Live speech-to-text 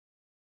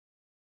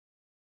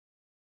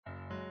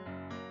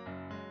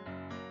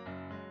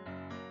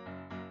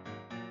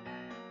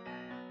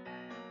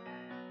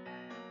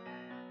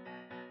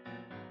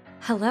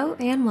Hello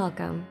and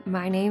welcome.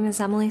 My name is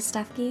Emily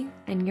Stefke,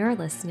 and you're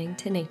listening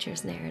to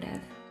Nature's Narrative.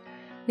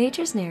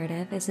 Nature's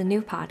Narrative is a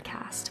new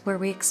podcast where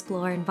we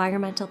explore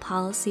environmental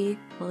policy,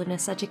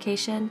 wilderness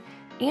education,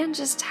 and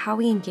just how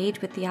we engage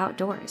with the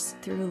outdoors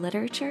through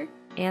literature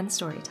and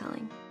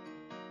storytelling.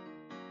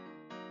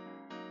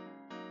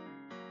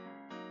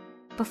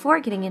 Before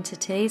getting into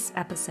today's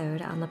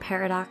episode on the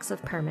paradox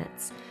of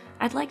permits,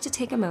 I'd like to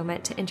take a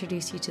moment to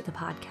introduce you to the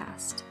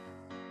podcast.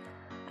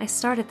 I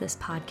started this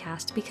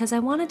podcast because I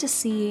wanted to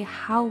see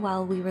how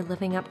well we were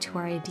living up to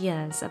our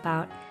ideas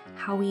about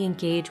how we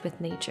engage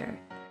with nature,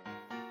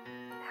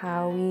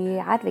 how we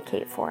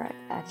advocate for it,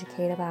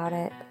 educate about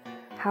it,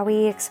 how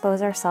we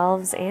expose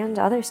ourselves and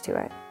others to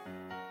it.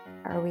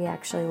 Are we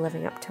actually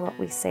living up to what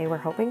we say we're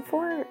hoping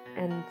for?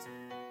 And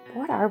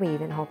what are we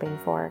even hoping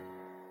for?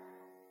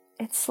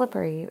 It's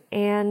slippery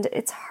and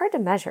it's hard to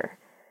measure.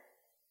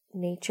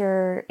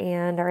 Nature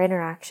and our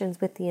interactions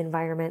with the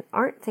environment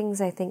aren't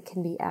things I think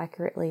can be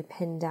accurately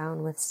pinned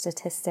down with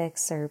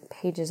statistics or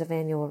pages of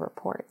annual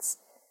reports.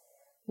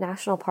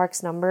 National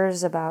parks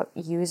numbers about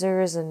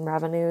users and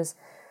revenues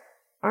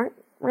aren't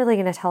really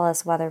going to tell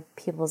us whether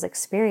people's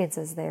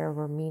experiences there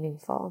were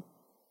meaningful.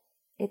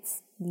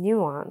 It's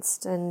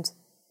nuanced, and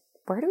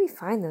where do we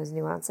find those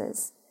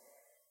nuances?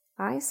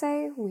 I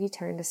say we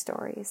turn to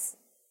stories.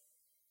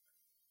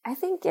 I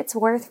think it's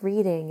worth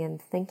reading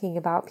and thinking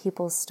about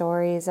people's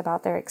stories,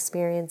 about their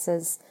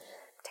experiences,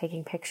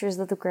 taking pictures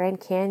of the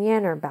Grand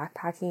Canyon or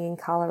backpacking in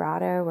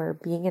Colorado or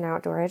being an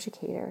outdoor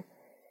educator.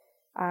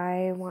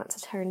 I want to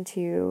turn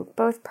to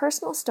both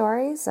personal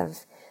stories of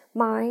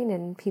mine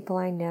and people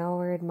I know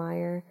or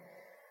admire,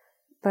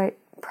 but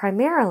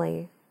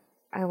primarily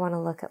I want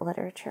to look at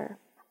literature.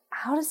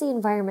 How does the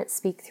environment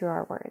speak through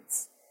our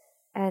words?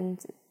 And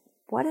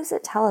what does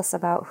it tell us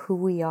about who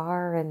we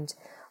are and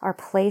our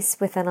place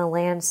within a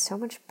land so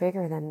much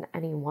bigger than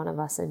any one of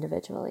us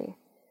individually?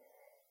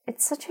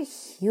 It's such a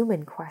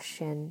human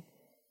question,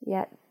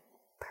 yet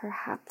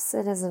perhaps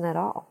it isn't at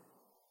all.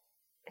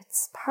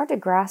 It's hard to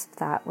grasp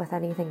that with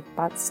anything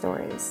but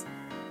stories.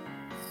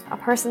 A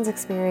person's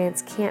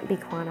experience can't be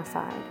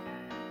quantified,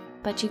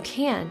 but you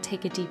can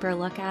take a deeper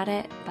look at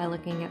it by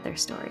looking at their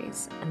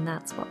stories, and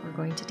that's what we're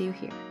going to do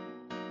here.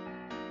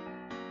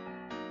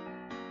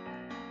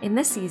 In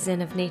this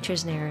season of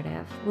Nature's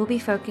Narrative, we'll be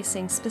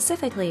focusing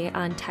specifically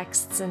on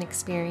texts and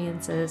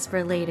experiences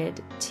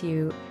related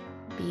to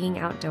being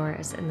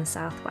outdoors in the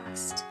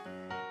Southwest.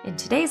 In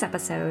today's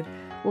episode,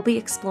 we'll be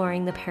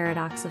exploring the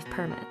paradox of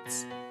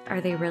permits.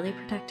 Are they really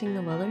protecting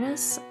the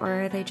wilderness,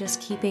 or are they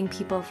just keeping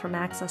people from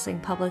accessing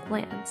public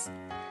lands?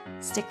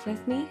 Stick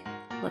with me,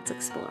 let's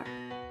explore.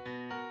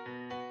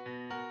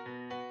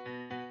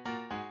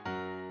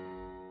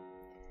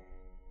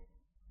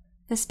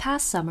 This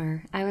past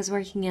summer, I was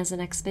working as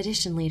an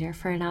expedition leader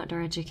for an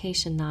outdoor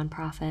education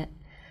nonprofit.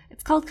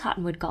 It's called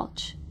Cottonwood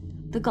Gulch.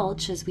 The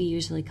Gulch, as we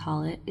usually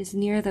call it, is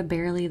near the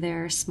barely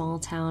there small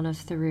town of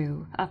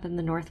Thoreau, up in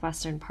the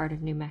northwestern part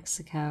of New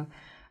Mexico,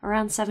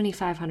 around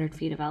 7,500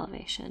 feet of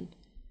elevation.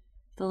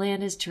 The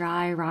land is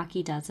dry,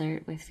 rocky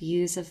desert with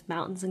views of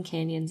mountains and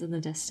canyons in the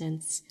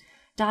distance,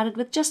 dotted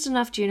with just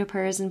enough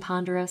junipers and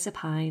ponderosa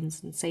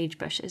pines and sage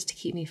bushes to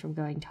keep me from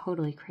going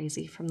totally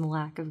crazy from the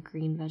lack of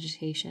green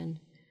vegetation.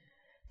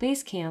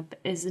 Base camp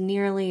is a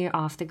nearly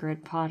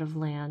off-the-grid plot of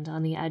land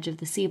on the edge of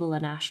the Cibola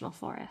National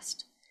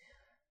Forest.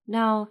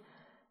 Now,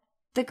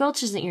 the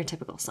Gulch isn't your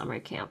typical summer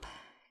camp.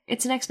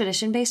 It's an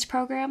expedition-based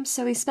program,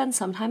 so we spend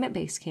some time at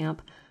base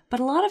camp, but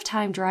a lot of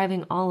time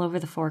driving all over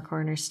the Four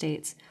Corners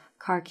states,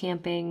 car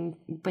camping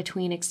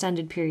between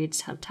extended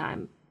periods of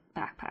time,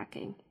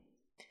 backpacking.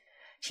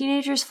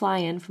 Teenagers fly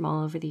in from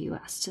all over the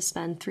U.S. to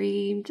spend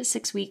 3 to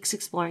 6 weeks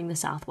exploring the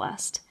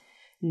Southwest.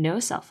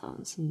 No cell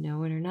phones,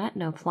 no internet,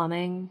 no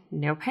plumbing,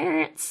 no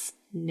parents,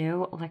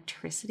 no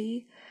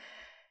electricity.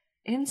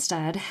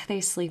 Instead, they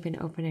sleep in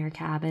open-air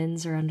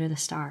cabins or under the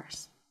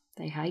stars.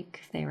 They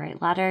hike, they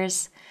write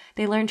letters,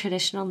 they learn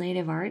traditional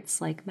native arts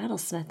like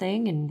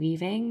metalsmithing and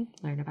weaving,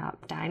 learn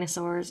about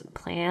dinosaurs and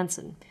plants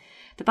and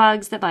the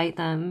bugs that bite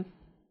them.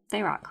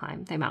 They rock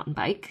climb, they mountain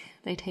bike,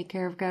 they take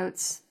care of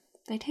goats,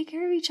 they take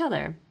care of each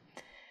other.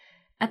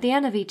 At the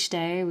end of each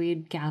day,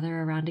 we'd gather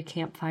around a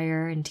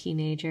campfire and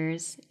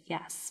teenagers,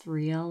 yes,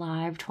 real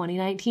live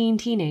 2019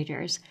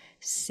 teenagers,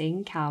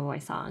 sing cowboy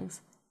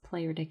songs,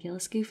 play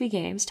ridiculous goofy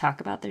games,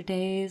 talk about their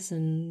days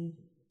and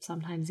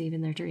sometimes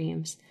even their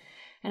dreams,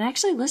 and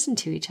actually listen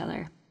to each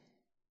other.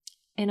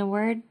 In a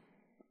word,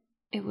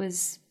 it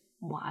was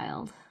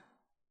wild.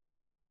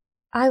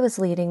 I was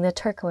leading the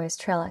Turquoise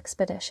Trail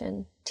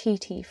Expedition,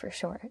 TT for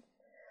short.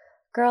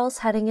 Girls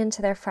heading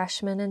into their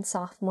freshman and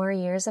sophomore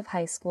years of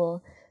high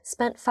school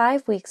spent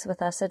 5 weeks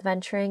with us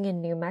adventuring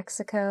in New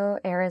Mexico,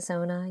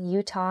 Arizona,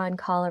 Utah, and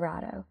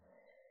Colorado.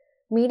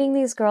 Meeting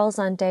these girls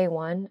on day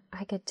one,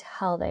 I could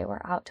tell they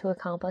were out to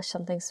accomplish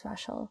something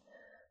special.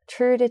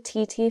 True to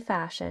TT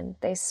fashion,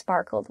 they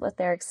sparkled with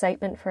their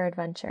excitement for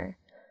adventure.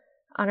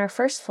 On our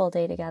first full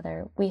day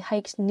together, we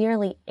hiked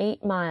nearly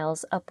 8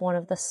 miles up one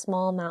of the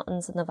small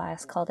mountains in the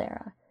Valles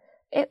Caldera.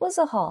 It was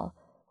a haul,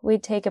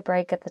 We'd take a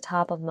break at the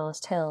top of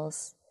most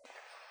hills.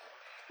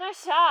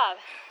 Nice job.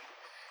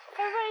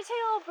 Everybody take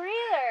a little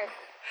breather.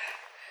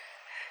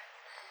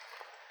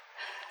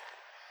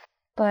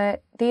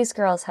 But these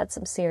girls had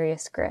some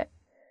serious grit.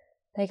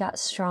 They got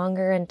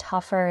stronger and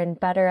tougher and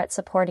better at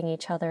supporting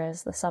each other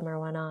as the summer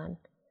went on.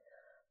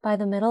 By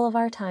the middle of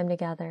our time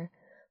together,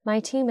 my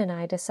team and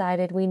I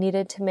decided we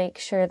needed to make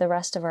sure the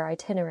rest of our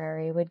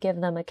itinerary would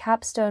give them a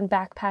capstone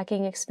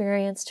backpacking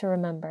experience to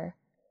remember.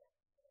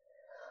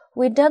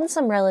 We'd done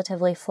some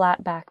relatively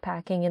flat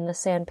backpacking in the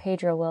San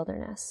Pedro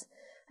Wilderness,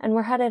 and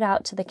were headed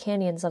out to the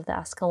canyons of the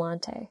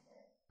Escalante,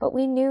 but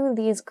we knew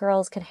these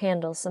girls could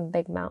handle some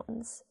big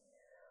mountains.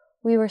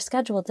 We were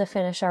scheduled to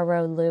finish our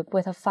road loop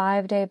with a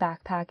 5-day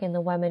backpack in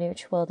the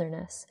Weminuche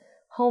Wilderness,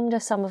 home to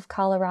some of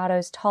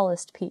Colorado's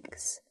tallest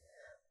peaks.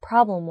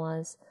 Problem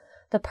was,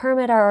 the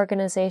permit our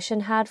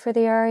organization had for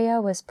the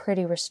area was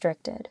pretty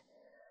restricted.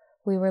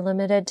 We were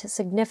limited to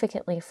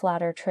significantly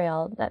flatter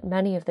trail that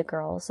many of the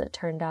girls, it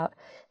turned out,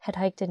 had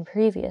hiked in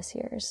previous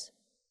years.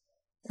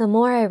 The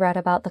more I read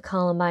about the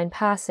Columbine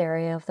Pass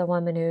area of the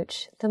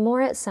Weminuche, the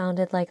more it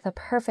sounded like the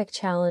perfect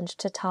challenge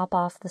to top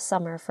off the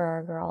summer for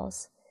our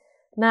girls.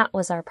 Matt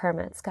was our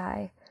permits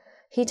guy.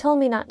 He told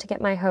me not to get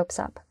my hopes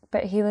up,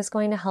 but he was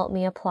going to help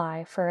me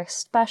apply for a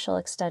special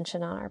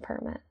extension on our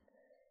permit.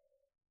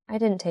 I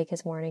didn't take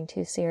his warning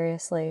too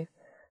seriously.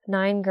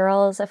 9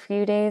 girls, a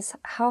few days,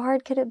 how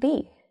hard could it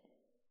be?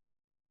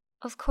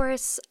 Of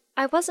course,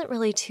 I wasn't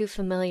really too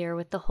familiar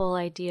with the whole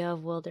idea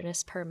of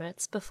wilderness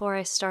permits before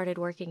I started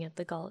working at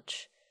the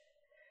Gulch.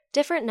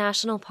 Different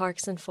national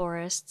parks and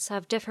forests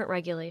have different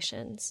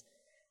regulations.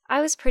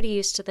 I was pretty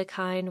used to the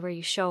kind where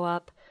you show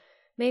up,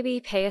 maybe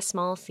pay a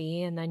small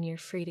fee, and then you're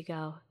free to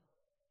go.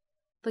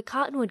 But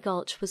Cottonwood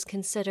Gulch was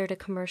considered a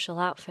commercial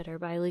outfitter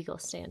by legal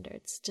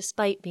standards,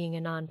 despite being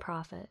a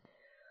nonprofit.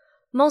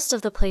 Most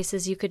of the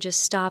places you could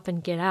just stop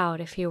and get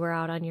out if you were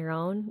out on your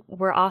own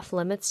were off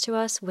limits to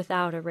us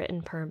without a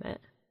written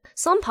permit.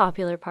 Some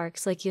popular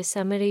parks like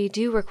Yosemite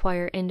do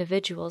require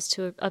individuals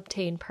to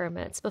obtain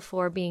permits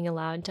before being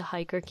allowed to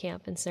hike or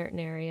camp in certain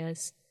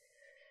areas.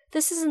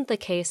 This isn't the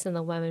case in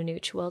the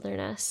Weminuche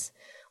Wilderness.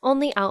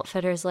 Only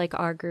outfitters like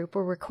our group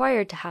were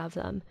required to have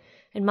them,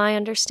 and my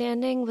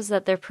understanding was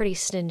that they're pretty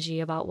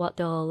stingy about what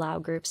they'll allow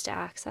groups to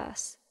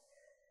access.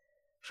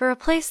 For a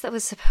place that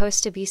was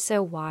supposed to be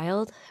so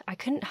wild, I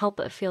couldn't help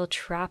but feel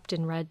trapped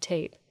in red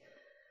tape.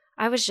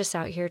 I was just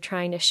out here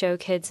trying to show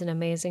kids an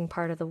amazing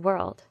part of the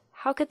world.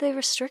 How could they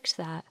restrict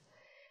that?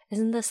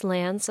 Isn't this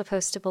land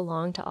supposed to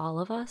belong to all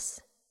of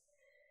us?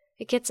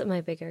 It gets at my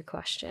bigger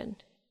question.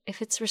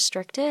 If it's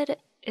restricted,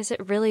 is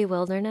it really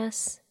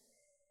wilderness?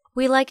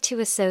 We like to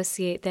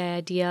associate the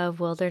idea of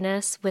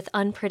wilderness with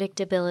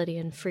unpredictability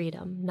and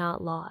freedom,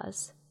 not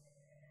laws.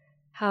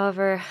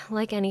 However,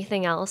 like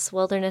anything else,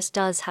 wilderness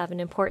does have an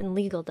important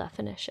legal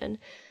definition,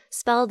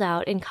 spelled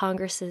out in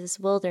Congress's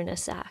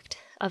Wilderness Act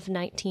of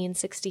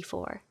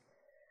 1964.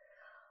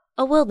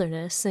 A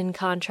wilderness, in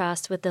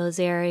contrast with those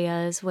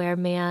areas where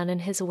man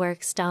and his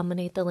works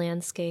dominate the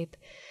landscape,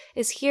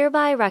 is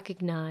hereby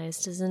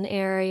recognized as an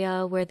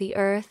area where the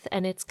earth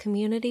and its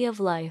community of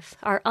life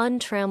are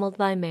untrammeled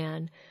by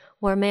man,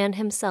 where man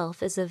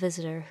himself is a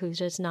visitor who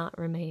does not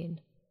remain.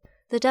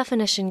 The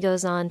definition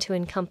goes on to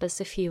encompass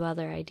a few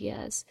other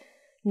ideas.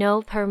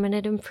 No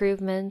permanent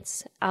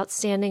improvements,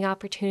 outstanding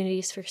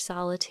opportunities for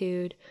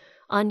solitude,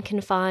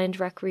 unconfined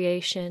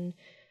recreation,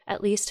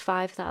 at least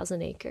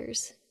 5,000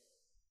 acres.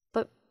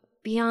 But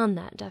beyond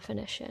that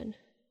definition,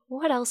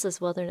 what else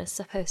is wilderness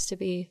supposed to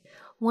be?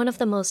 One of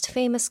the most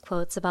famous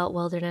quotes about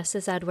wilderness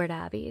is Edward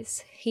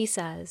Abbey's. He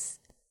says,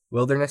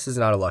 "Wilderness is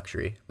not a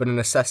luxury, but a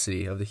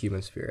necessity of the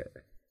human spirit."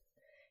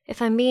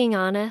 If I'm being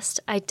honest,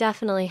 I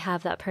definitely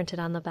have that printed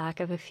on the back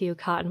of a few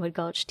Cottonwood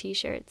Gulch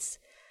t-shirts.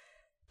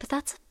 But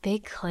that's a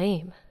big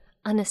claim.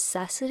 A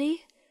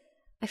necessity?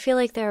 I feel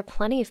like there are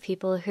plenty of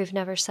people who've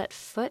never set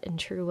foot in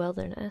true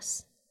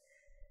wilderness.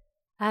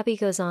 Abbey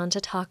goes on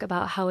to talk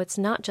about how it's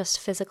not just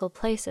physical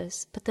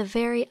places, but the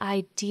very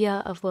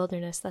idea of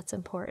wilderness that's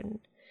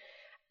important.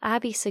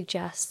 Abbey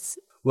suggests,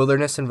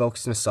 Wilderness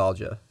invokes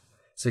nostalgia,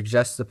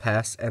 suggests the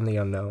past and the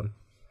unknown.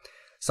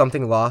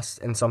 Something lost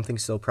and something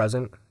still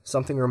present,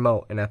 something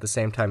remote and at the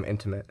same time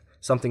intimate,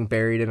 something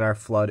buried in our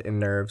flood and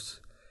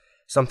nerves,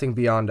 something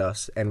beyond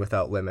us and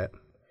without limit.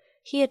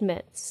 He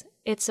admits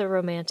it's a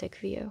romantic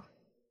view.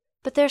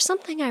 But there's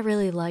something I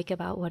really like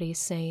about what he's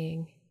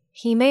saying.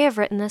 He may have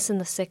written this in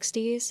the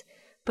 60s,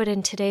 but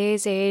in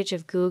today's age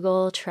of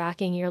Google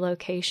tracking your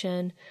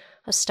location,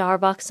 a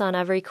Starbucks on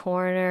every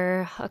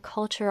corner, a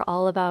culture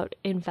all about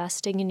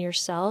investing in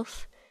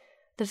yourself,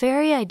 the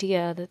very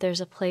idea that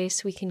there's a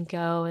place we can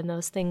go and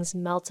those things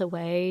melt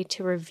away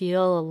to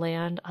reveal a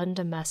land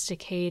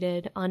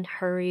undomesticated,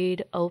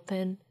 unhurried,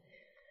 open,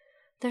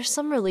 there's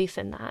some relief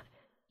in that,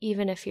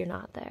 even if you're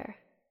not there.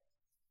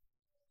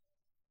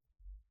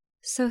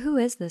 So who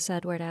is this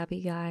Edward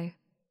Abbey guy?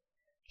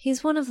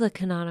 He's one of the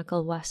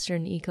canonical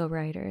Western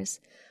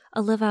eco-writers,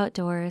 a live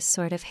outdoors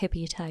sort of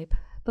hippie type,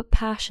 but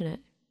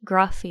passionate,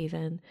 gruff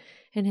even,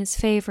 in his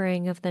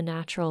favoring of the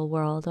natural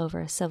world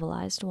over a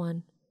civilized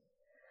one.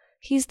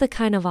 He's the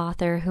kind of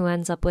author who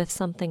ends up with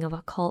something of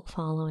a cult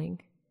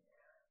following.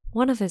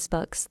 One of his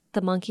books,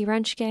 The Monkey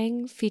Wrench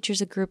Gang,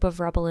 features a group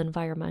of rebel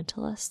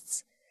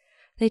environmentalists.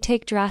 They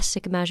take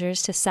drastic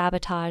measures to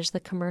sabotage the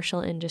commercial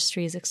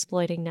industries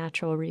exploiting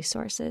natural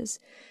resources,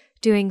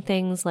 doing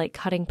things like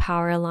cutting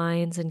power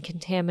lines and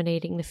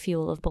contaminating the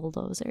fuel of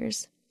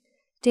bulldozers.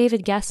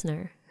 David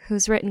Gessner,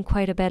 who's written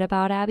quite a bit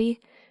about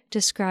Abbey,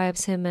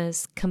 describes him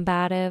as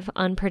combative,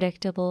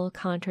 unpredictable,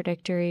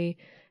 contradictory,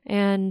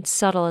 and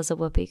subtle as a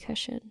whoopee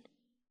cushion.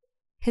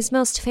 His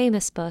most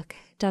famous book,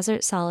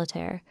 Desert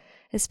Solitaire,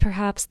 is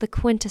perhaps the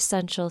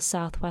quintessential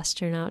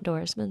Southwestern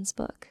outdoorsman's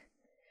book.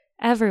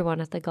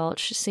 Everyone at the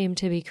Gulch seemed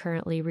to be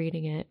currently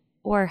reading it,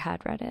 or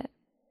had read it.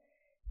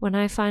 When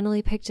I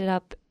finally picked it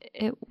up,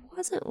 it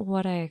wasn't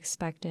what I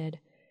expected.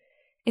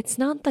 It's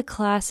not the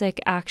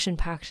classic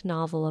action-packed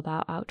novel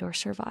about outdoor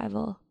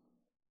survival.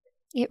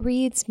 It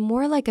reads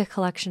more like a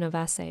collection of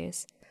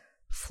essays,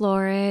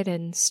 florid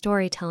and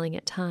storytelling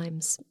at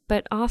times,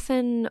 but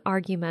often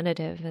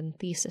argumentative and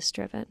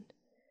thesis-driven.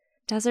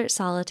 Desert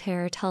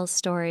Solitaire tells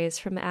stories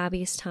from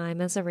Abbey's time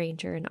as a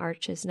ranger in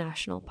Arches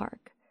National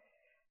Park.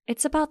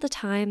 It's about the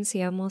times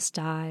he almost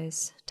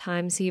dies,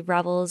 times he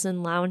revels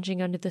in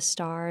lounging under the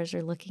stars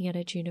or looking at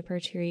a juniper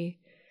tree,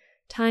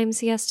 times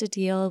he has to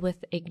deal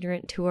with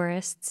ignorant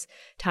tourists,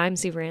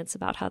 times he rants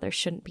about how there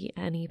shouldn't be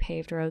any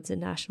paved roads in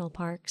national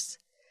parks.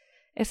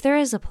 If there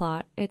is a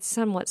plot, it's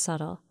somewhat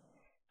subtle.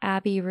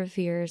 Abbey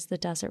reveres the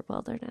desert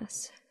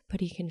wilderness,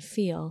 but he can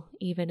feel,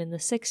 even in the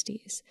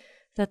 60s,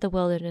 that the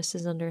wilderness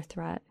is under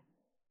threat.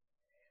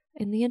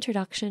 In the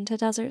introduction to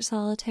Desert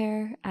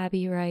Solitaire,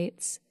 Abbey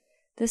writes,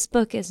 "This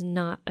book is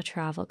not a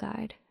travel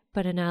guide,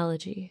 but an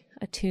elegy,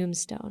 a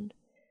tombstone.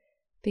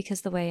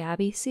 Because the way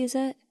Abbey sees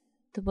it,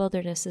 the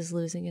wilderness is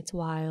losing its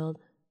wild,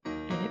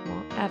 and it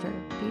won't ever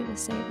be the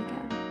same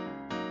again."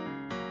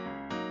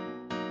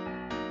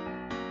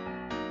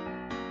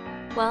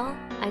 Well,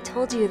 I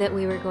told you that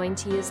we were going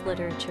to use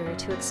literature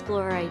to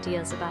explore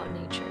ideas about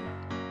nature.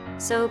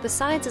 So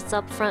besides its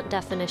upfront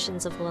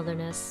definitions of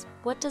wilderness,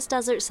 what does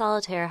Desert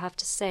Solitaire have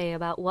to say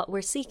about what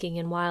we're seeking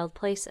in wild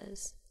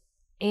places?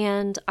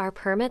 And are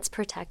permits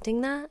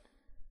protecting that?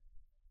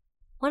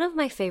 One of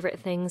my favorite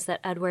things that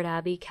Edward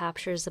Abbey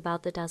captures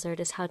about the desert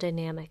is how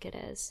dynamic it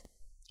is.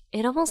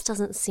 It almost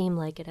doesn't seem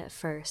like it at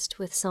first,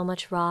 with so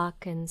much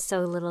rock and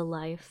so little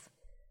life.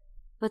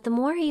 But the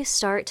more you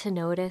start to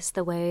notice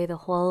the way the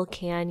whole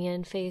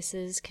canyon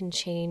faces can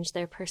change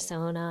their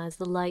persona as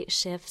the light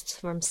shifts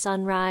from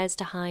sunrise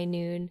to high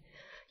noon,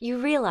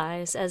 you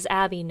realize, as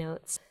Abbey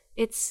notes,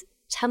 it's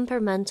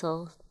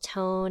temperamental,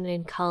 tone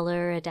and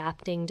color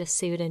adapting to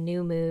suit a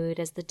new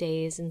mood as the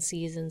days and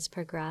seasons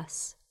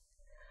progress.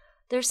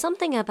 There's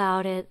something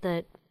about it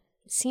that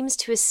seems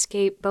to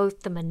escape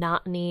both the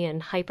monotony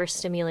and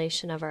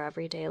hyperstimulation of our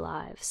everyday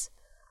lives.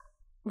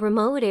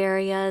 Remote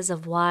areas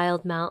of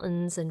wild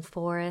mountains and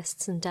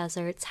forests and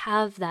deserts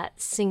have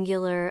that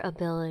singular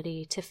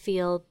ability to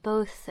feel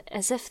both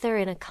as if they're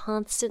in a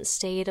constant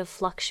state of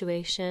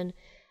fluctuation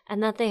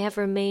and that they have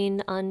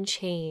remained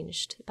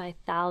unchanged by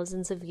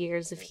thousands of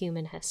years of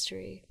human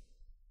history.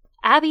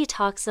 Abbey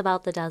talks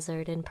about the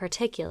desert in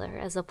particular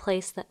as a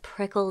place that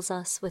prickles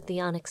us with the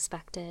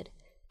unexpected.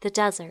 The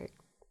desert,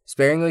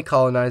 Sparingly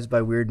colonized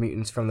by weird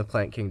mutants from the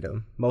plant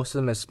kingdom, most of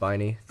them as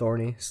spiny,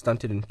 thorny,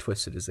 stunted, and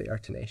twisted as they are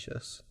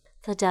tenacious.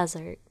 the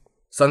desert.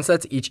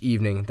 Sunsets each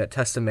evening that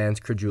test a man's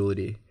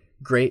credulity,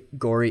 great,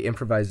 gory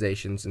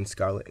improvisations in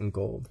scarlet and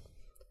gold.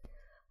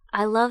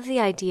 I love the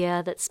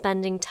idea that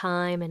spending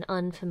time in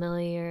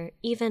unfamiliar,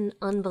 even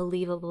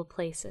unbelievable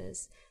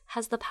places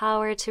has the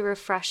power to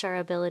refresh our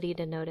ability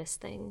to notice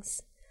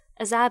things.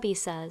 As Abbey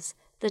says,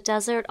 the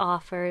desert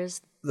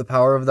offers The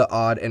power of the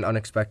odd and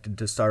unexpected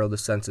to startle the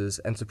senses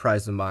and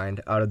surprise the mind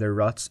out of their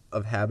ruts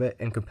of habit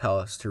and compel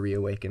us to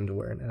reawakened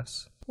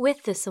awareness.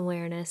 With this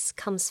awareness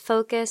comes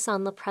focus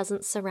on the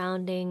present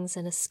surroundings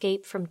and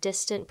escape from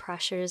distant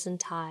pressures and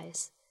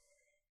ties.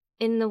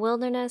 In the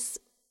wilderness,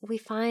 we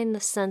find the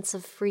sense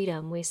of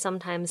freedom we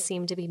sometimes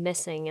seem to be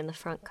missing in the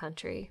front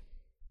country.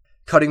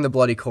 Cutting the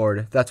bloody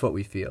cord, that's what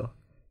we feel.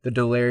 The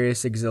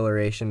delirious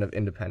exhilaration of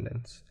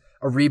independence.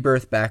 A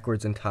rebirth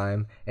backwards in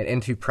time and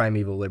into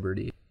primeval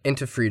liberty.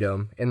 Into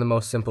freedom, in the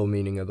most simple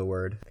meaning of the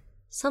word.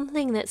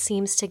 Something that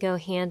seems to go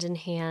hand in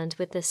hand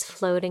with this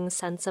floating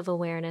sense of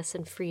awareness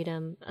and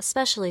freedom,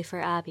 especially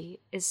for Abbey,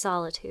 is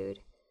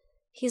solitude.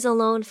 He's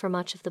alone for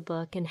much of the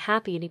book and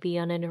happy to be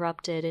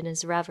uninterrupted in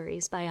his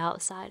reveries by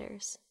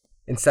outsiders.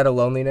 Instead of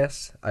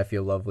loneliness, I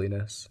feel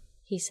loveliness,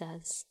 he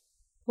says.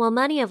 While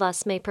many of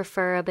us may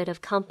prefer a bit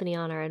of company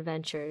on our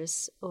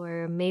adventures,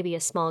 or maybe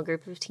a small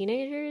group of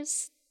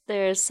teenagers,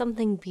 there's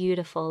something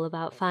beautiful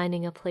about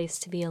finding a place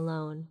to be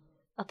alone.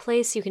 A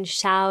place you can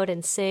shout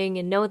and sing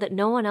and know that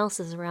no one else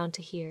is around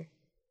to hear.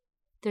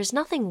 There's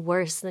nothing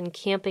worse than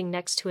camping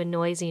next to a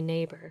noisy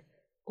neighbor,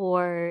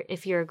 or,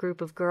 if you're a group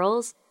of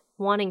girls,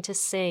 wanting to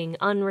sing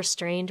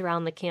unrestrained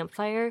around the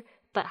campfire,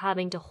 but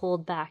having to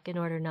hold back in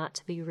order not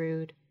to be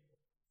rude.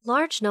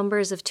 Large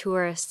numbers of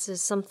tourists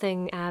is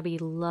something Abby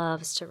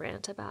loves to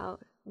rant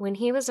about. When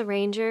he was a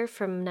ranger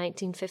from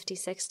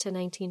 1956 to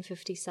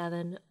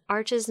 1957,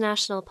 Arches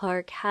National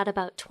Park had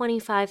about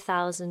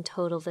 25,000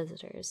 total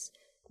visitors.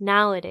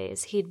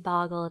 Nowadays, he'd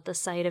boggle at the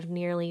sight of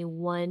nearly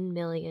 1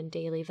 million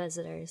daily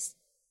visitors.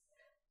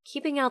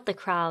 Keeping out the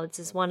crowds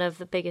is one of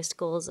the biggest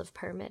goals of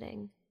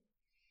permitting.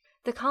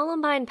 The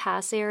Columbine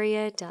Pass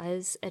area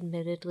does,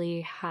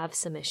 admittedly, have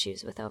some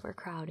issues with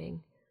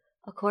overcrowding.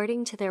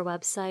 According to their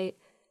website,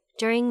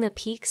 during the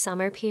peak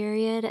summer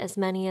period, as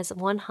many as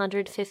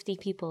 150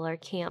 people are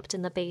camped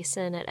in the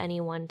basin at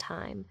any one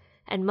time,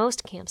 and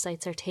most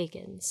campsites are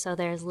taken, so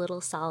there's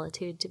little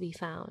solitude to be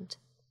found.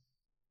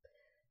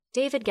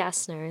 David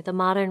Gessner, the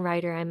modern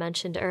writer I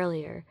mentioned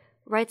earlier,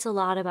 writes a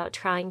lot about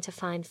trying to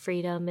find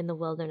freedom in the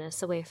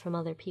wilderness away from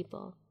other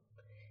people.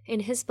 In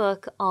his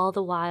book, All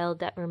the Wild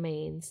That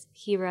Remains,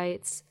 he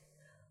writes,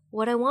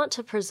 "What I want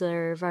to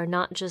preserve are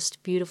not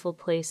just beautiful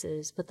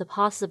places, but the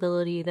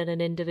possibility that an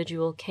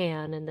individual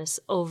can, in this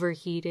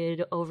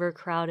overheated,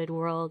 overcrowded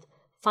world,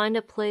 find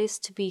a place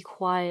to be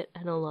quiet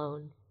and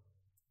alone."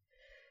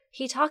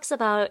 He talks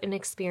about an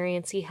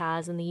experience he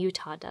has in the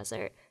Utah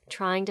desert,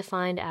 trying to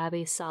find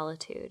Abby's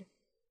solitude.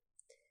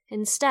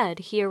 Instead,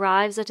 he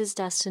arrives at his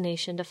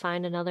destination to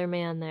find another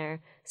man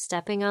there,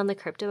 stepping on the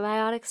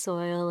cryptobiotic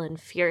soil and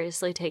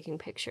furiously taking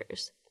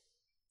pictures.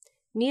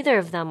 Neither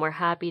of them were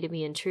happy to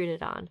be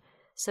intruded on,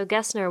 so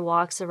Gessner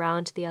walks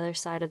around to the other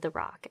side of the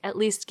rock, at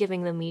least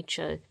giving them each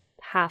a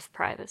half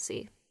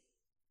privacy.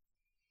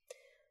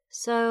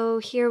 So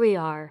here we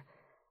are,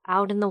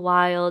 out in the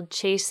wild,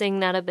 chasing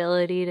that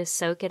ability to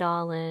soak it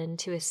all in,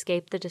 to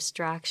escape the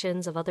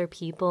distractions of other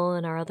people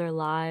and our other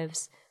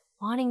lives,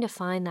 wanting to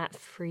find that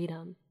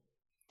freedom.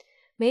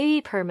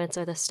 Maybe permits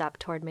are the step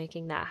toward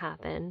making that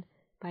happen.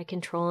 By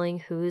controlling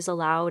who's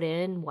allowed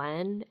in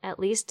when, at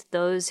least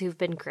those who've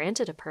been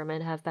granted a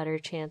permit have better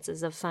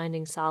chances of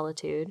finding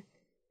solitude.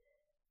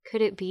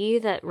 Could it be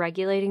that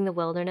regulating the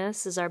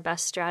wilderness is our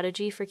best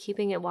strategy for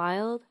keeping it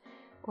wild?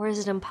 Or is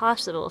it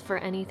impossible for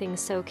anything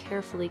so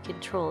carefully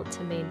controlled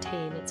to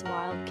maintain its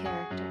wild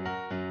character?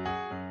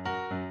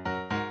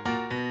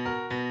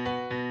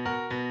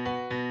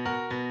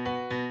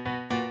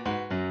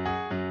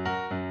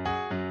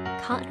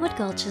 Cottonwood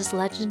Gulch's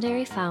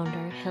legendary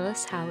founder,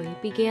 Hillis Howie,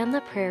 began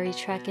the prairie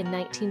trek in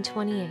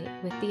 1928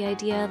 with the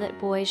idea that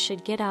boys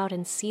should get out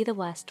and see the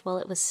West while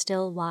it was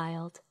still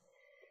wild.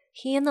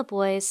 He and the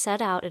boys set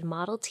out in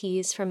Model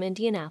Ts from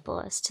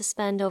Indianapolis to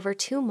spend over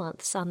 2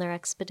 months on their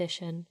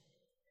expedition.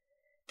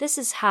 This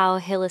is how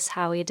Hillis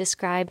Howie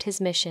described his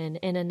mission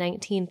in a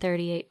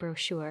 1938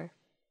 brochure.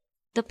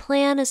 The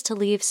plan is to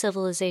leave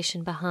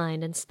civilization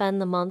behind and spend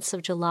the months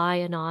of July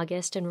and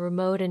August in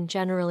remote and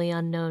generally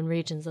unknown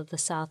regions of the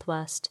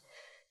Southwest,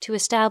 to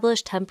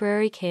establish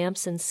temporary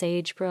camps in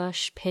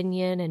sagebrush,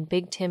 pinyon, and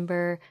big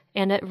timber,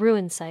 and at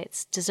ruin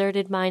sites,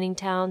 deserted mining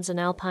towns, and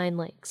alpine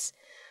lakes,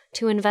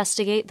 to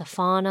investigate the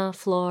fauna,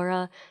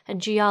 flora, and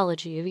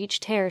geology of each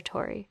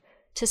territory,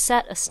 to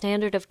set a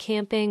standard of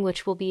camping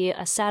which will be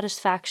a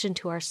satisfaction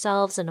to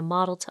ourselves and a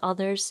model to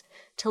others,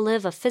 to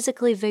live a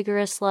physically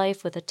vigorous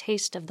life with a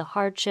taste of the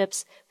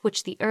hardships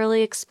which the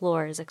early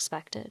explorers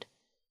expected.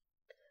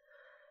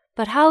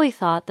 But Howie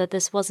thought that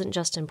this wasn't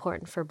just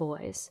important for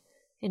boys.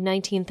 In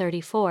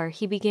 1934,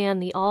 he began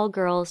the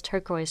all-girls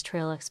Turquoise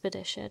Trail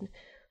expedition,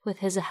 with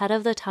his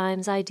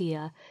ahead-of-the-times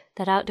idea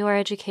that outdoor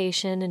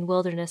education and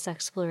wilderness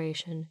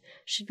exploration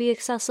should be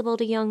accessible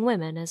to young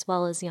women as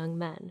well as young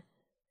men.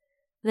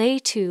 They,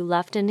 too,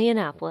 left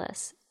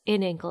Indianapolis,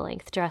 in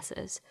ankle-length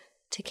dresses,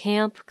 to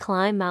camp,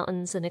 climb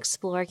mountains, and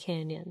explore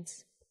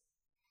canyons.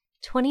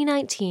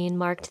 2019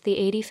 marked the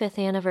 85th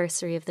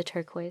anniversary of the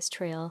Turquoise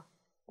Trail.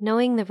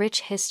 Knowing the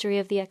rich history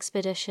of the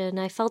expedition,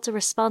 I felt a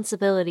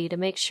responsibility to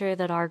make sure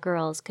that our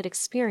girls could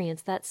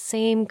experience that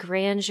same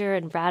grandeur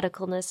and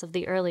radicalness of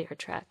the earlier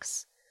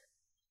treks.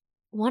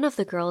 One of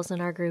the girls in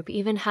our group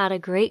even had a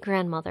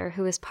great-grandmother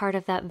who was part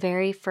of that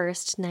very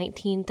first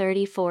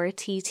 1934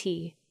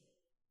 TT.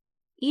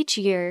 Each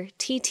year,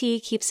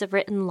 TT keeps a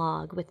written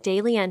log with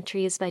daily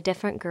entries by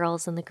different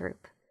girls in the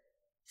group.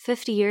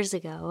 50 years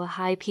ago, a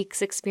High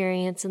Peaks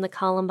experience in the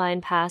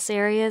Columbine Pass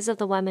areas of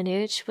the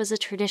Weminuche was a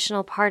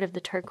traditional part of the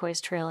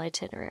Turquoise Trail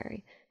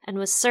itinerary, and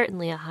was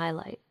certainly a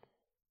highlight.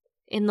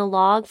 In the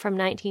log from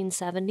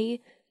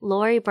 1970,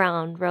 Lori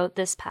Brown wrote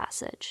this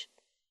passage.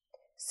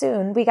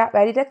 Soon, we got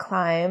ready to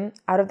climb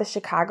out of the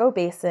Chicago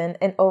Basin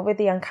and over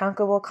the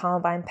unconquerable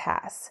Columbine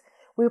Pass.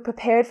 We were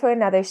prepared for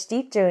another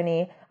steep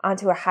journey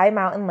onto a high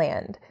mountain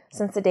land,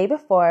 since the day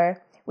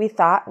before, we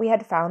thought we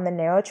had found the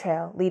narrow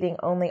trail leading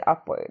only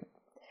upward.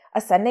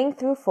 Ascending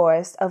through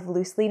forest of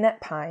loosely knit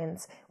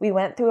pines, we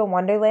went through a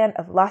wonderland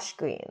of lush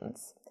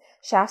greens.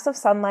 Shafts of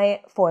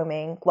sunlight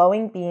forming,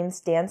 glowing beams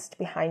danced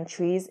behind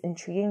trees,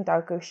 intriguing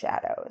darker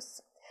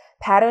shadows.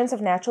 Patterns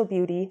of natural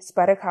beauty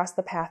spread across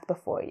the path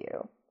before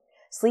you.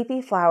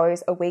 Sleepy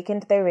flowers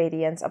awakened their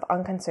radiance of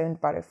unconcerned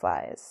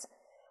butterflies.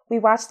 We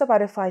watched the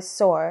butterflies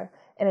soar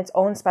in its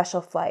own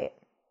special flight.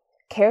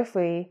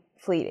 Carefree,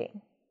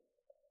 fleeting.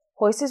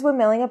 Horses were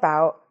milling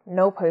about,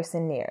 no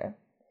person near.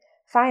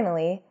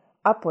 Finally,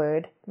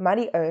 upward,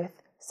 muddy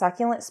earth,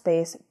 succulent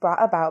space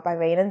brought about by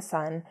rain and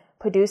sun,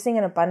 producing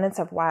an abundance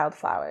of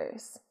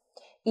wildflowers.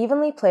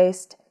 Evenly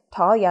placed,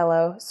 tall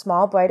yellow,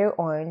 small brighter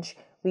orange,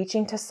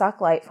 reaching to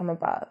suck light from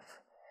above.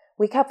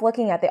 We kept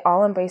looking at the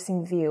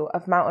all-embracing view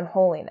of mountain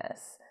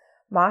holiness.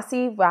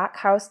 Mossy,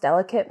 rock-house,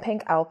 delicate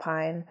pink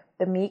alpine,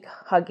 the meek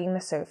hugging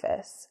the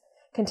surface.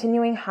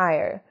 Continuing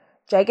higher,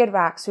 jagged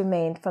rocks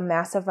remained from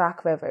massive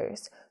rock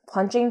rivers,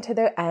 plunging to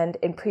their end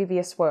in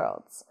previous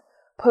worlds.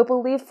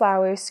 Purple-leaf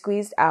flowers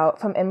squeezed out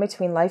from in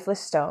between lifeless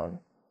stone.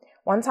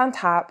 Once on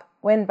top,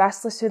 wind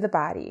restless through the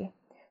body.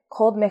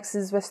 Cold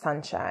mixes with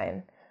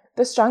sunshine.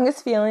 The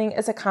strongest feeling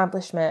is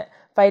accomplishment,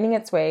 fighting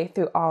its way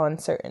through all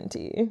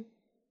uncertainty.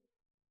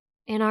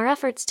 In our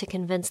efforts to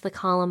convince the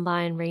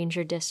Columbine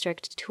Ranger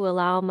District to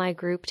allow my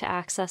group to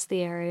access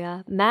the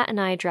area, Matt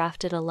and I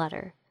drafted a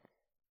letter.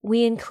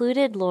 We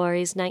included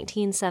Lori's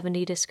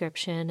 1970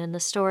 description and the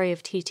story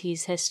of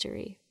TT's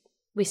history.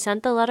 We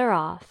sent the letter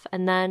off,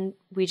 and then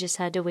we just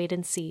had to wait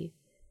and see.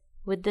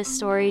 Would this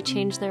story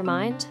change their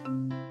mind?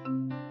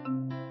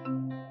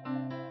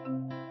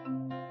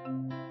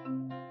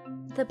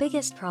 The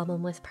biggest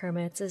problem with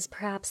permits is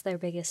perhaps their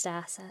biggest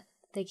asset.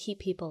 They keep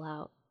people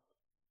out.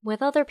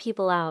 With other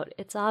people out,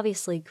 it's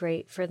obviously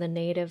great for the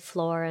native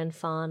flora and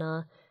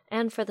fauna,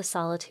 and for the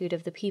solitude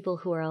of the people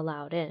who are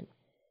allowed in.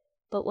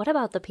 But what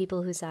about the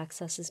people whose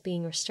access is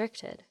being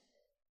restricted?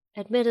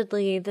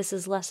 Admittedly, this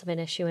is less of an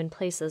issue in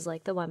places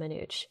like the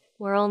Weminuche,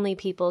 where only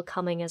people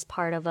coming as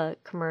part of a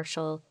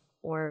commercial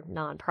or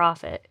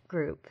nonprofit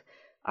group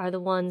are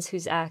the ones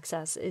whose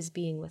access is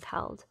being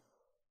withheld.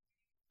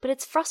 But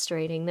it's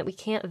frustrating that we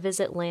can't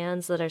visit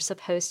lands that are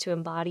supposed to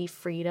embody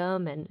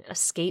freedom and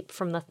escape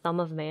from the thumb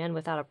of man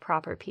without a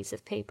proper piece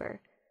of paper.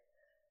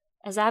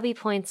 As Abby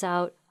points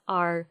out,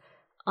 our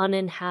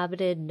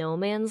uninhabited no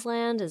man's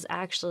land is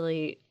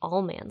actually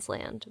all man's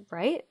land,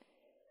 right?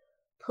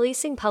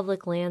 Policing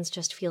public lands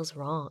just feels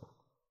wrong.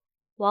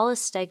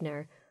 Wallace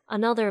Stegner,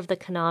 another of the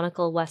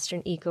canonical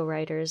Western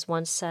eco-writers,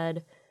 once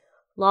said,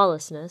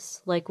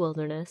 "Lawlessness, like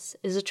wilderness,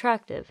 is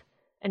attractive,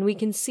 and we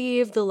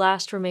conceive the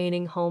last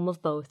remaining home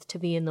of both to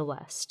be in the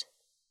West."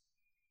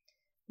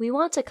 We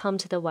want to come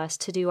to the West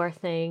to do our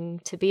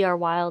thing, to be our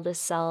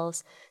wildest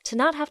selves, to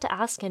not have to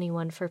ask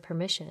anyone for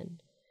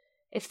permission.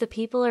 If the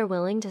people are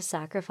willing to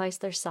sacrifice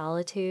their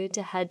solitude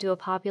to head to a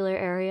popular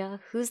area,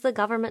 who's the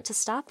government to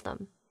stop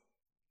them?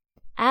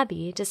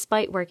 Abby,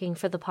 despite working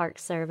for the Park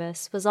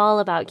Service, was all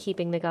about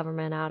keeping the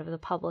government out of the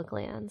public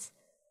lands.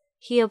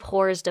 He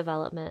abhors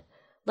development,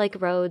 like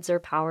roads or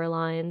power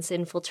lines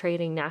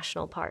infiltrating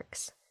national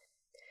parks.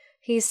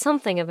 He's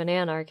something of an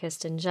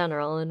anarchist in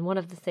general, and one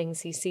of the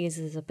things he sees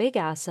as a big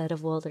asset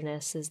of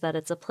wilderness is that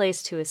it's a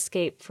place to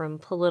escape from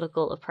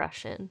political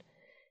oppression.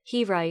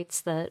 He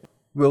writes that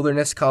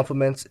wilderness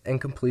complements and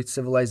completes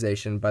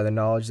civilization by the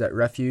knowledge that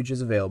refuge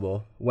is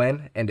available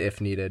when and if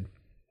needed.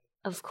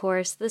 Of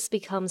course, this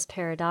becomes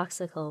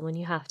paradoxical when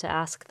you have to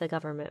ask the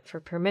government for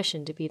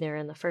permission to be there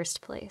in the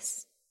first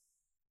place.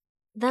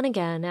 Then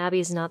again,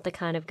 Abby's not the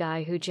kind of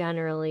guy who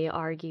generally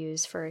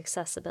argues for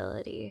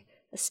accessibility,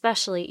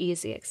 especially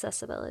easy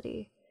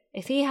accessibility.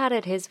 If he had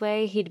it his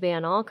way, he'd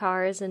ban all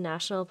cars in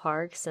national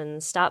parks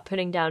and stop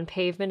putting down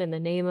pavement in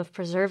the name of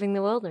preserving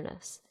the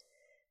wilderness.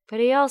 But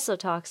he also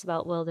talks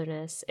about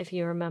wilderness, if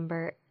you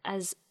remember,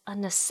 as a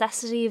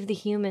necessity of the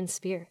human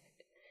spirit.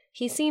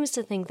 He seems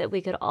to think that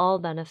we could all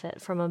benefit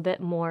from a bit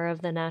more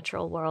of the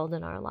natural world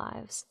in our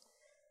lives.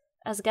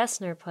 As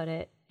Gessner put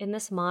it, in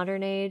this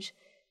modern age,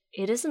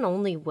 it isn't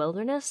only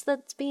wilderness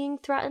that's being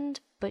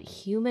threatened, but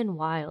human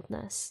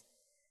wildness.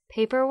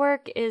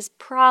 Paperwork is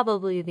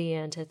probably the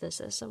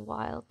antithesis of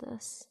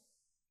wildness.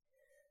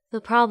 The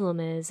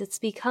problem is, it's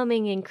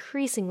becoming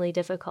increasingly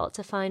difficult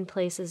to find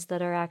places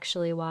that are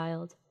actually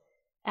wild.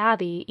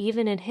 Abby,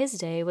 even in his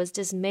day, was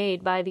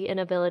dismayed by the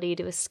inability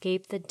to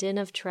escape the din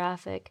of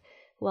traffic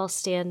while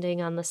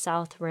standing on the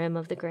south rim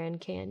of the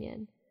Grand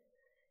Canyon.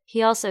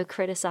 He also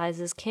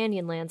criticizes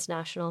Canyonlands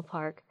National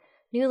Park,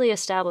 newly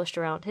established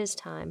around his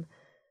time,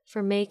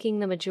 for making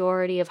the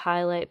majority of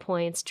highlight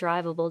points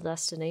drivable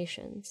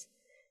destinations.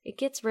 It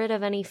gets rid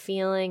of any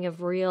feeling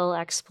of real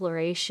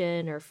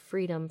exploration or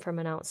freedom from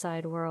an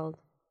outside world.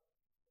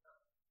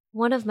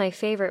 One of my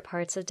favorite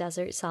parts of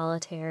Desert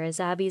Solitaire is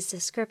Abby's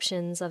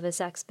descriptions of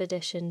his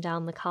expedition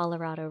down the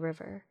Colorado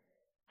River.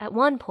 At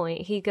one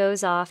point, he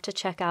goes off to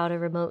check out a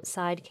remote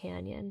side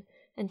canyon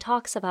and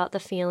talks about the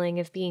feeling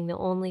of being the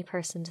only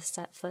person to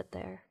set foot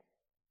there.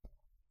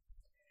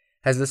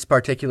 Has this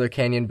particular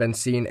canyon been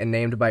seen and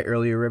named by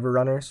earlier river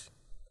runners?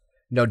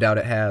 No doubt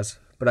it has,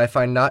 but I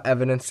find not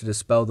evidence to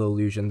dispel the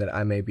illusion that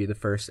I may be the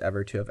first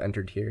ever to have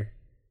entered here.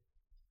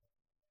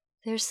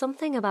 There's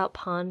something about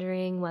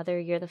pondering whether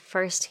you're the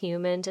first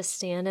human to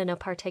stand in a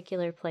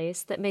particular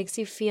place that makes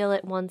you feel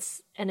at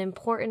once an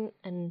important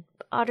and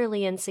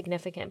utterly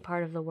insignificant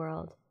part of the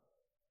world.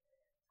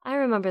 I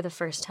remember the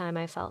first time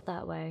I felt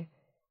that way.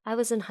 I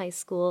was in high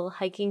school,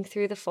 hiking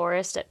through the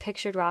forest at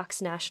Pictured Rocks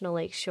National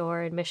Lake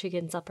Shore in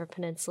Michigan's Upper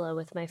Peninsula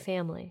with my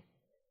family.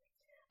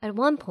 At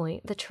one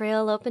point, the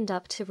trail opened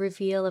up to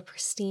reveal a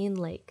pristine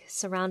lake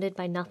surrounded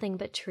by nothing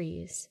but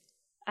trees.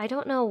 I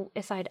don't know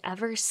if I'd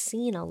ever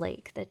seen a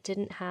lake that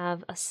didn't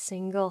have a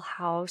single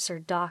house or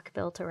dock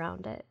built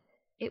around it.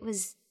 It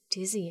was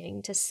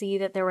dizzying to see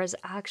that there was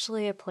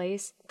actually a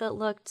place that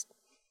looked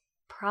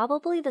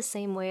probably the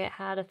same way it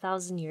had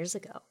 1,000 years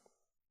ago.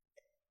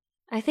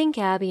 I think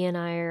Abby and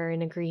I are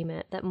in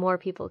agreement that more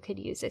people could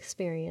use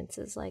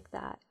experiences like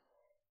that.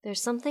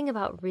 There's something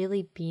about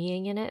really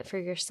being in it for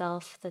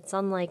yourself that's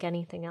unlike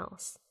anything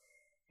else.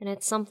 And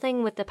it's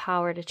something with the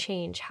power to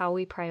change how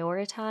we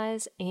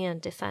prioritize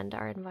and defend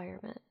our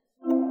environment.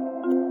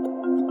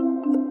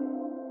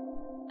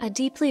 A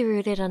deeply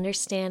rooted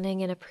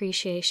understanding and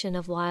appreciation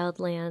of wild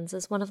lands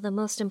is one of the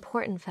most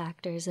important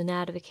factors in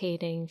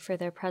advocating for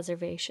their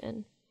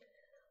preservation.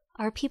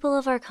 Are people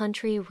of our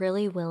country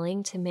really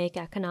willing to make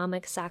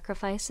economic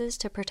sacrifices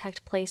to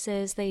protect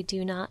places they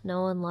do not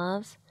know and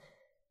love?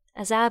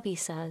 As Abby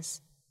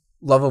says,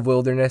 love of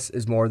wilderness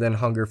is more than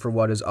hunger for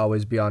what is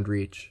always beyond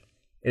reach.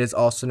 It is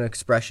also an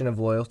expression of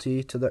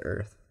loyalty to the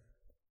earth.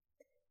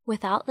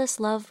 Without this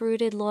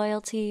love-rooted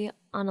loyalty,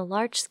 on a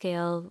large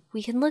scale,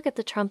 we can look at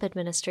the Trump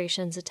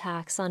administration's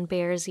attacks on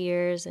Bears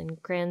Ears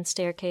and Grand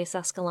Staircase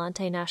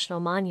Escalante National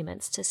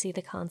Monuments to see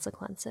the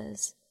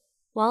consequences.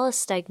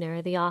 Wallace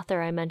Stegner, the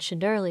author I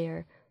mentioned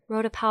earlier,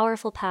 wrote a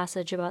powerful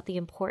passage about the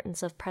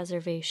importance of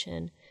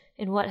preservation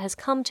in what has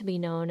come to be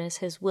known as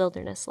his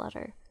Wilderness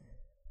Letter.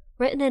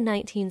 Written in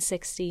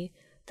 1960,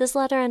 this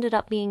letter ended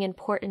up being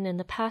important in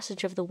the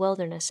passage of the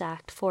Wilderness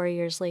Act 4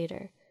 years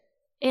later.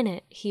 In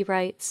it, he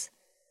writes,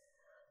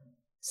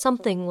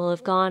 "Something will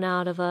have gone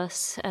out of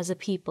us as a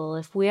people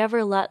if we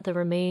ever let the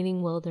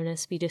remaining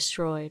wilderness be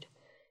destroyed,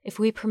 if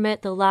we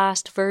permit the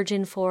last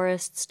virgin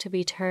forests to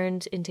be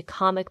turned into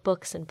comic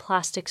books and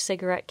plastic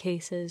cigarette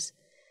cases,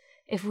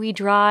 if we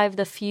drive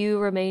the few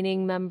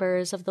remaining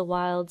members of the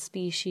wild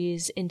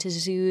species into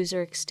zoos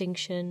or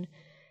extinction,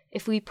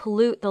 if we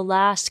pollute the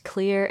last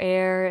clear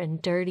air and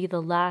dirty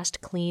the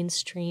last clean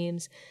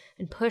streams,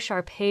 and push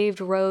our paved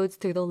roads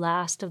through the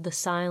last of the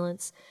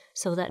silence,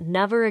 so that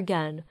never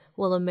again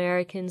will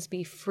Americans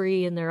be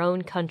free in their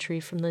own country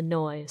from the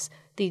noise,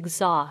 the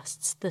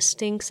exhausts, the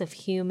stinks of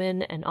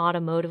human and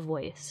automotive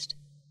waste."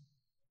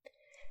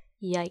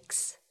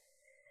 Yikes.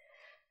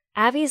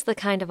 Abby's the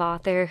kind of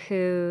author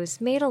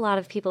who's made a lot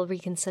of people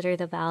reconsider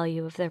the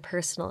value of their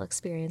personal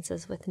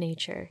experiences with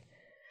nature.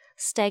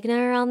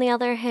 Stegner, on the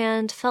other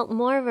hand, felt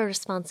more of a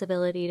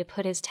responsibility to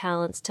put his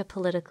talents to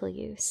political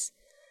use.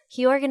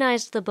 He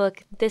organized the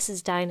book This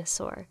is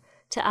Dinosaur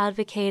to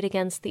advocate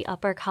against the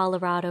Upper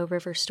Colorado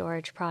River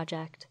Storage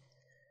Project.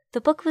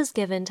 The book was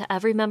given to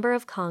every member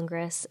of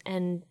Congress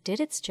and did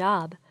its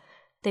job.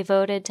 They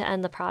voted to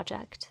end the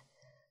project.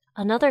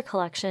 Another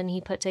collection he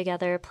put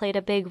together played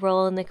a big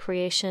role in the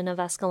creation of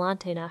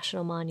Escalante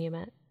National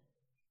Monument.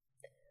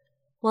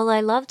 While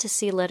I love to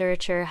see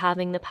literature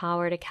having the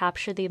power to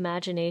capture the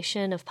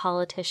imagination of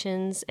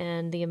politicians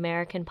and the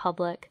American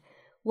public,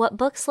 what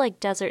books like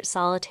Desert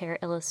Solitaire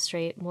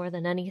illustrate more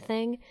than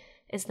anything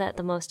is that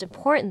the most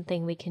important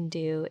thing we can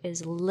do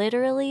is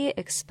literally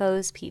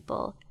expose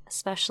people,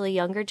 especially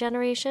younger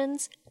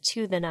generations,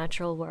 to the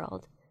natural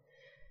world.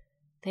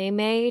 They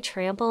may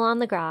trample on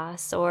the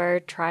grass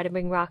or try to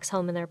bring rocks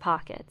home in their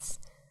pockets,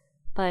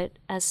 but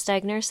as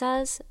Stegner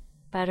says,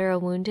 better a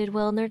wounded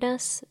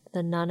wilderness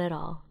than none at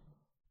all.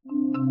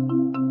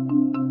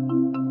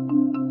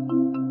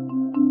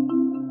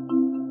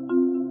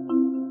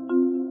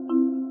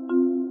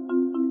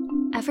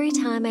 Every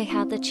time I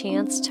had the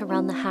chance to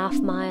run the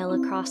half-mile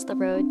across the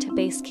road to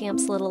Base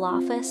Camp's little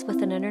office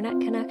with an internet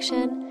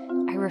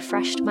connection, I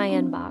refreshed my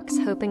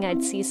inbox, hoping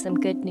I'd see some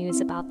good news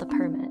about the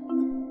permit.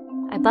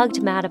 I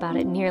bugged Matt about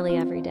it nearly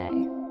every day.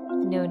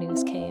 No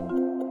news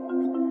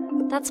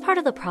came. That's part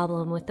of the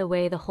problem with the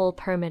way the whole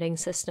permitting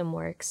system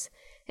works.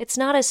 It's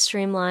not as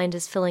streamlined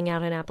as filling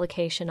out an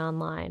application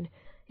online.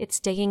 It's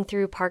digging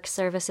through Park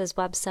Service's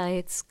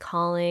websites,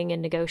 calling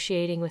and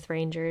negotiating with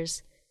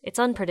rangers. It's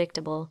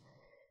unpredictable.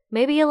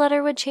 Maybe a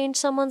letter would change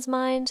someone's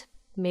mind.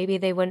 Maybe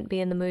they wouldn't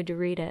be in the mood to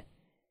read it.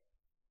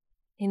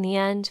 In the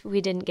end, we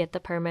didn't get the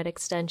permit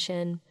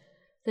extension.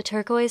 The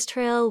Turquoise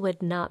Trail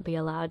would not be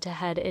allowed to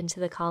head into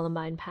the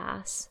Columbine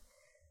Pass.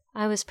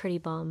 I was pretty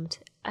bummed.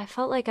 I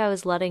felt like I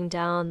was letting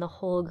down the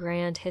whole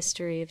grand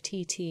history of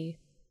TT.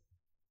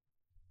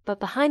 But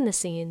behind the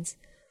scenes,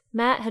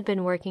 Matt had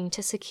been working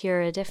to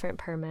secure a different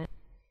permit.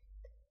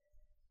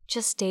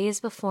 Just days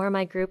before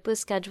my group was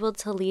scheduled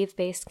to leave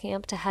base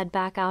camp to head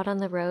back out on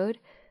the road,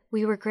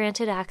 we were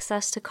granted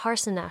access to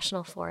Carson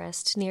National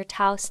Forest near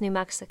Taos, New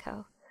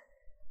Mexico.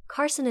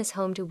 Carson is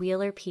home to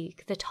Wheeler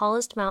Peak, the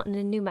tallest mountain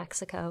in New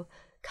Mexico,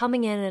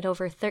 coming in at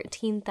over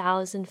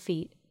 13,000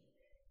 feet.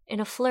 In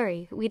a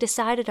flurry, we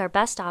decided our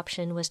best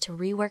option was to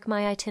rework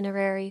my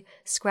itinerary,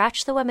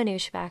 scratch the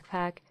Wemanouche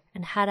backpack,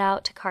 and head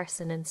out to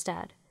Carson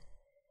instead.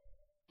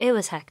 It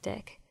was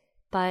hectic,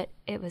 but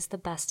it was the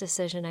best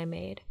decision I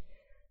made.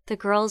 The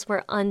girls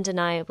were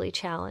undeniably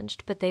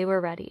challenged, but they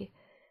were ready.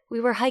 We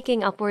were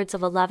hiking upwards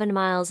of 11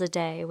 miles a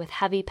day with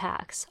heavy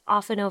packs,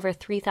 often over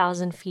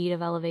 3,000 feet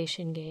of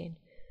elevation gain.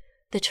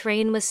 The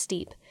terrain was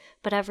steep,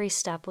 but every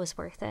step was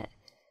worth it.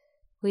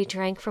 We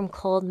drank from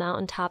cold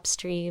mountaintop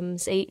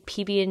streams, ate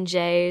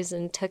PB&Js,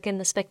 and took in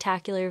the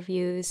spectacular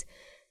views,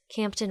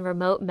 camped in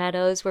remote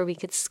meadows where we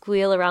could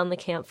squeal around the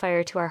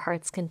campfire to our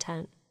heart's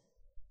content.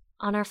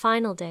 On our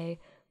final day,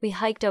 we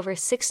hiked over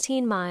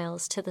 16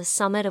 miles to the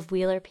summit of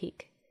Wheeler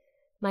Peak.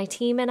 My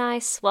team and I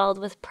swelled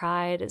with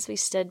pride as we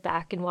stood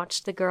back and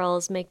watched the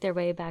girls make their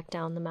way back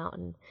down the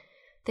mountain.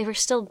 They were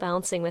still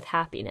bouncing with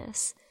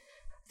happiness.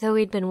 Though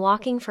we'd been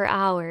walking for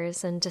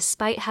hours, and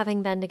despite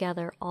having been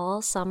together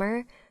all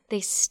summer, they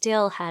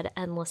still had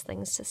endless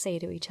things to say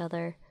to each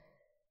other.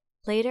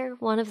 Later,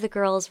 one of the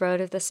girls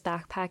wrote of this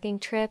backpacking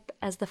trip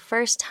as the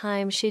first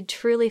time she'd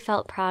truly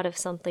felt proud of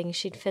something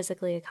she'd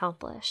physically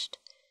accomplished.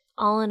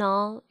 All in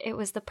all, it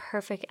was the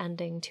perfect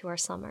ending to our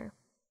summer.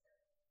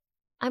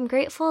 I'm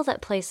grateful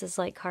that places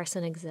like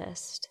Carson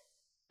exist.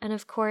 And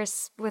of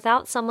course,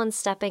 without someone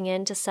stepping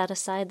in to set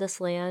aside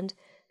this land,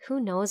 who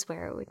knows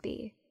where it would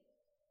be.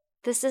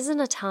 This isn't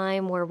a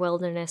time where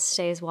wilderness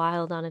stays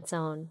wild on its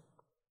own.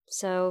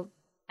 So,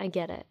 I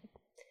get it.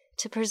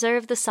 To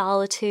preserve the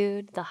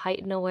solitude, the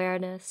heightened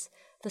awareness,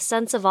 the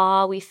sense of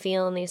awe we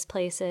feel in these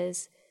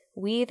places,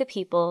 we, the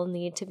people,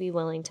 need to be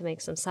willing to make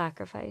some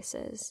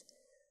sacrifices.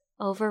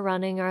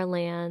 Overrunning our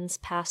lands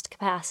past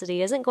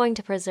capacity isn't going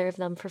to preserve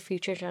them for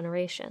future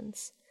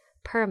generations.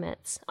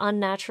 Permits,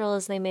 unnatural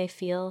as they may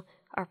feel,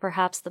 are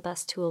perhaps the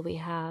best tool we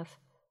have.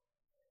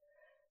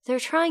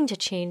 They're trying to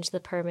change the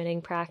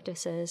permitting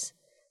practices.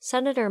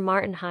 Senator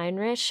Martin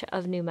Heinrich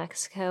of New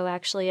Mexico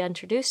actually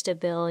introduced a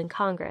bill in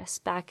Congress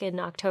back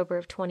in October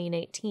of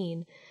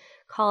 2019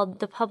 called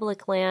the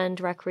Public Land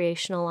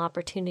Recreational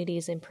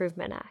Opportunities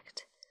Improvement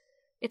Act.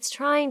 It's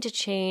trying to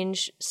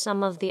change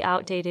some of the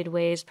outdated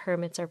ways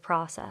permits are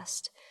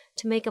processed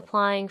to make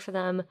applying for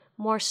them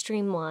more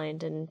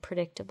streamlined and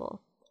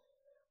predictable.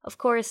 Of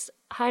course,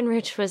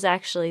 Heinrich was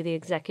actually the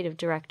executive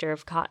director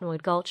of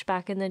Cottonwood Gulch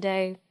back in the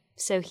day,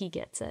 so he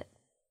gets it.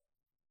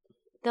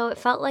 Though it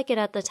felt like it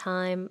at the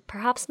time,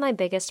 perhaps my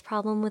biggest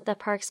problem with the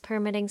park's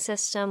permitting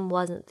system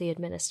wasn't the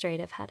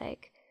administrative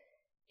headache.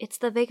 It's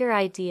the bigger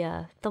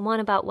idea, the one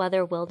about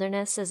whether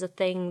wilderness is a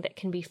thing that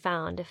can be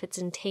found if it's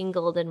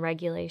entangled in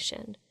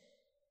regulation.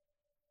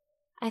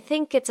 I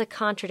think it's a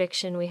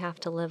contradiction we have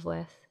to live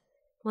with.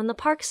 When the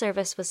Park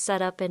Service was set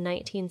up in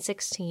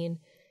 1916,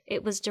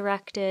 it was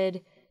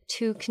directed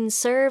to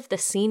conserve the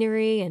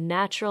scenery and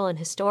natural and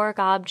historic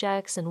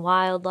objects and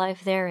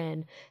wildlife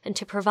therein, and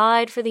to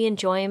provide for the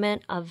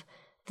enjoyment of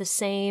the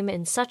same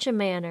in such a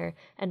manner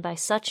and by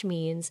such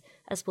means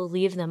as will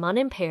leave them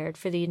unimpaired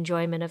for the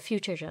enjoyment of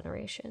future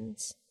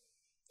generations.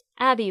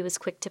 Abby was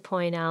quick to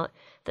point out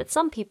that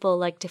some people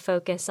like to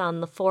focus on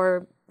the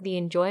for the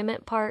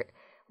enjoyment part,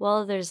 while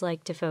others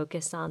like to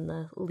focus on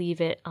the leave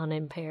it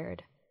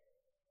unimpaired.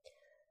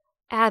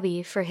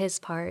 Abby, for his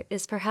part,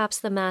 is perhaps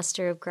the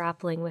master of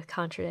grappling with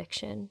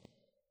contradiction.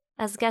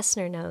 As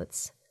Gessner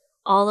notes,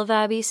 all of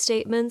Abby's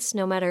statements,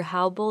 no matter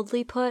how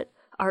boldly put,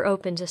 are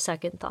open to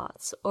second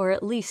thoughts, or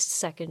at least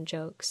second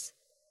jokes.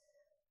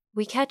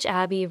 We catch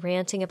Abby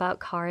ranting about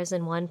cars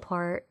in one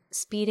part,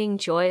 speeding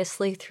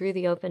joyously through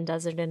the open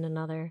desert in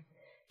another,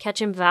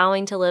 catch him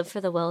vowing to live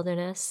for the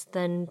wilderness,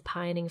 then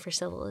pining for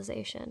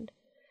civilization.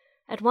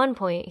 At one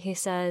point, he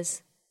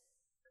says,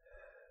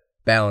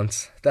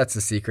 "Balance, that's the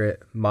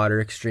secret.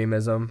 Moderate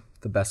extremism,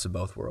 the best of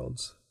both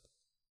worlds."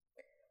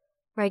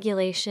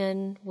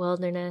 Regulation,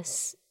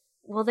 wilderness,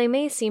 while they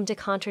may seem to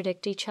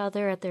contradict each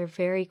other at their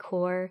very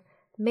core,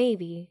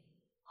 maybe,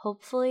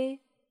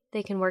 hopefully,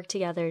 they can work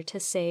together to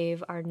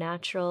save our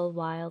natural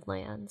wild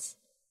lands.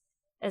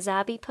 As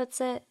Abby puts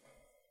it,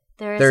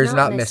 there is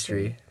not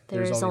mystery,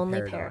 there is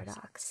only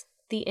paradox.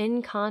 The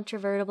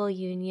incontrovertible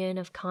union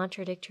of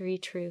contradictory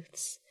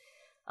truths.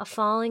 A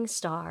falling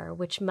star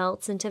which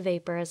melts into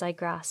vapor as I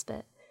grasp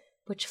it,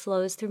 which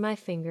flows through my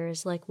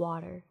fingers like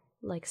water,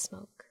 like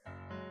smoke.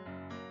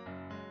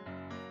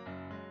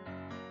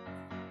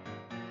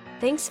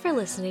 Thanks for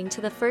listening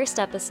to the first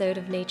episode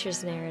of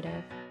Nature's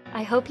Narrative.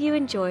 I hope you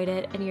enjoyed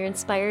it and you're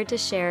inspired to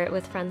share it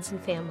with friends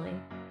and family.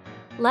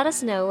 Let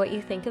us know what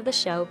you think of the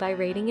show by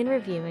rating and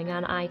reviewing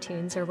on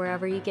iTunes or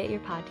wherever you get your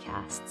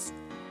podcasts.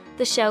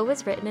 The show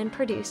was written and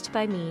produced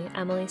by me,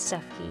 Emily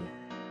Stefke.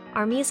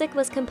 Our music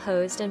was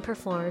composed and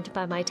performed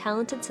by my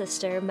talented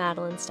sister,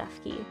 Madeline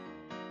Stefke.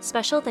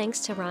 Special thanks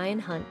to Ryan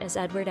Hunt as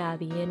Edward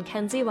Abbey and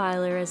Kenzie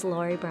Weiler as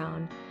Laurie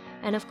Brown.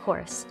 And of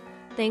course,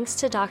 thanks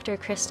to Dr.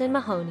 Kristen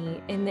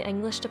Mahoney in the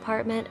English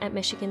department at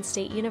Michigan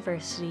State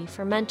University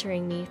for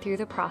mentoring me through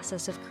the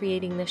process of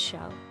creating this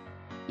show.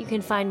 You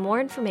can find more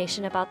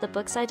information about the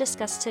books I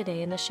discussed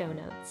today in the show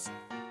notes.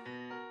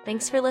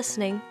 Thanks for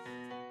listening.